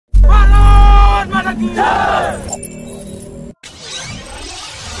After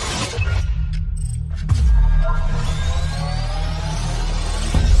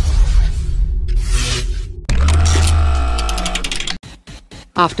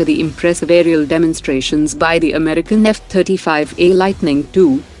the impressive aerial demonstrations by the American F-35A Lightning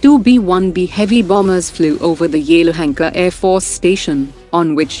II, two B-1B heavy bombers flew over the Yelahanka Air Force Station,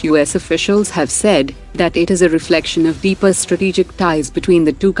 on which US officials have said that it is a reflection of deeper strategic ties between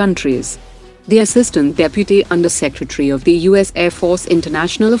the two countries. The Assistant Deputy Undersecretary of the U.S. Air Force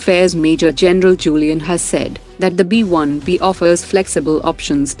International Affairs Major General Julian has said that the B-1B offers flexible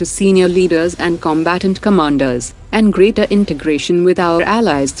options to senior leaders and combatant commanders, and greater integration with our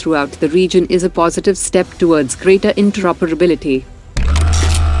allies throughout the region is a positive step towards greater interoperability.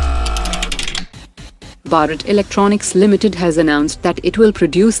 Bharat Electronics Limited has announced that it will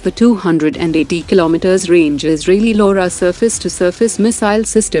produce the 280 km range Israeli Lora surface-to-surface missile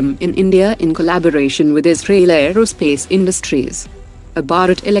system in India in collaboration with Israel Aerospace Industries. A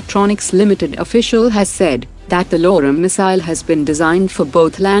Bharat Electronics Limited official has said that the Lora missile has been designed for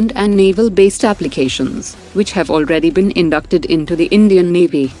both land and naval-based applications, which have already been inducted into the Indian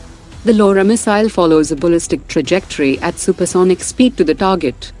Navy. The Lora missile follows a ballistic trajectory at supersonic speed to the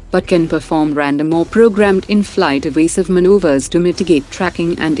target, but can perform random or programmed in-flight evasive maneuvers to mitigate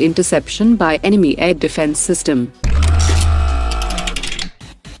tracking and interception by enemy air defense system.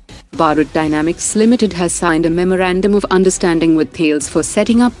 Bharat Dynamics Limited has signed a memorandum of understanding with Thales for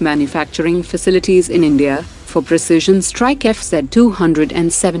setting up manufacturing facilities in India for precision strike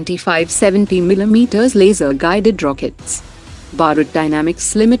FZ-275 70mm laser-guided rockets. Bharat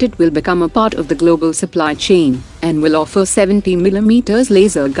Dynamics Limited will become a part of the global supply chain and will offer 70mm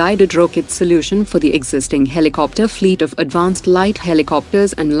laser-guided rocket solution for the existing helicopter fleet of advanced light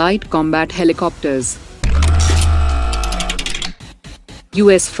helicopters and light combat helicopters.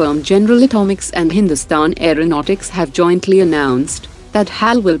 US firm General Atomics and Hindustan Aeronautics have jointly announced that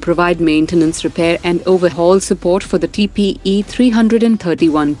HAL will provide maintenance, repair and overhaul support for the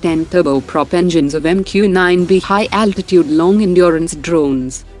TPE-331-10 turboprop engines of MQ-9B high-altitude long-endurance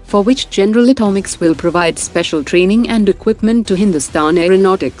drones, for which General Atomics will provide special training and equipment to Hindustan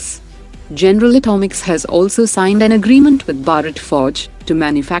Aeronautics. General Atomics has also signed an agreement with Bharat Forge to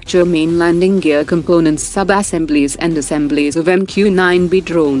manufacture main landing gear components, sub-assemblies and assemblies of MQ-9B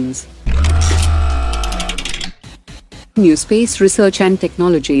drones. Newspace Research and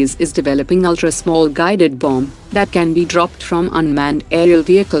Technologies is developing ultra-small guided bomb that can be dropped from unmanned aerial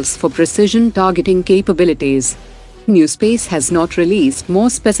vehicles for precision targeting capabilities. Newspace has not released more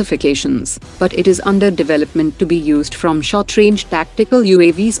specifications, but it is under development to be used from short-range tactical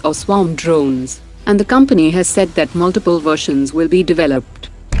UAVs or swarm drones, and the company has said that multiple versions will be developed.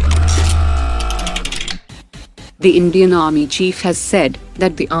 The Indian Army Chief has said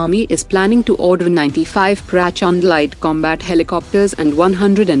that the Army is planning to order 95 Prachand light combat helicopters and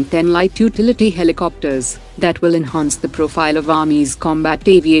 110 light utility helicopters that will enhance the profile of Army's combat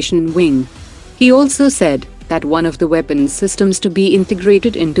aviation wing. He also said that one of the weapon systems to be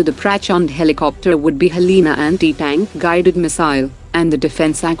integrated into the Prachand helicopter would be Helena anti-tank guided missile, and the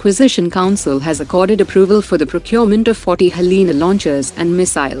Defence Acquisition Council has accorded approval for the procurement of 40 Helena launchers and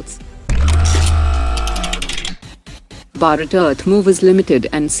missiles. Bharat Earth Movers Limited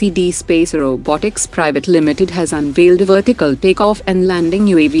and CD Space Robotics Private Limited has unveiled a vertical takeoff and landing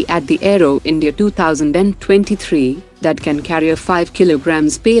UAV at the Aero India 2023 that can carry a 5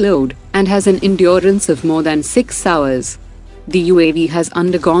 kg payload and has an endurance of more than 6 hours. The UAV has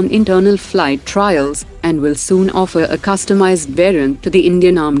undergone internal flight trials and will soon offer a customized variant to the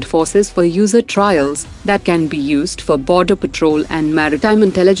Indian Armed Forces for user trials that can be used for border patrol and maritime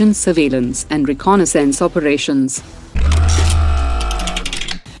intelligence surveillance and reconnaissance operations.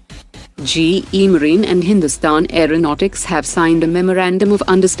 GE Marine and Hindustan Aeronautics have signed a memorandum of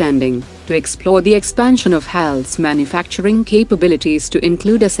understanding to explore the expansion of HAL's manufacturing capabilities to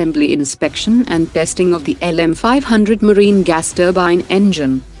include assembly, inspection and testing of the LM500 marine gas turbine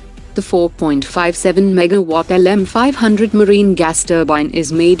engine. The 4.57 MW LM500 marine gas turbine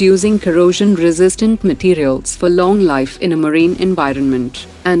is made using corrosion-resistant materials for long life in a marine environment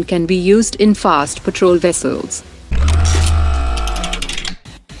and can be used in fast patrol vessels.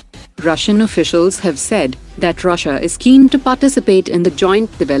 Russian officials have said that Russia is keen to participate in the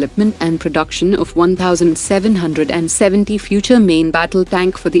joint development and production of 1,770 future main battle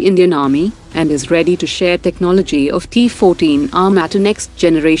tank for the Indian Army and is ready to share technology of T-14 Armata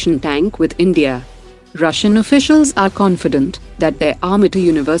next-generation tank with India. Russian officials are confident that their Armata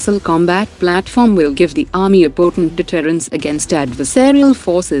universal combat platform will give the Army a potent deterrence against adversarial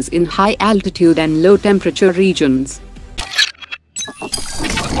forces in high-altitude and low-temperature regions.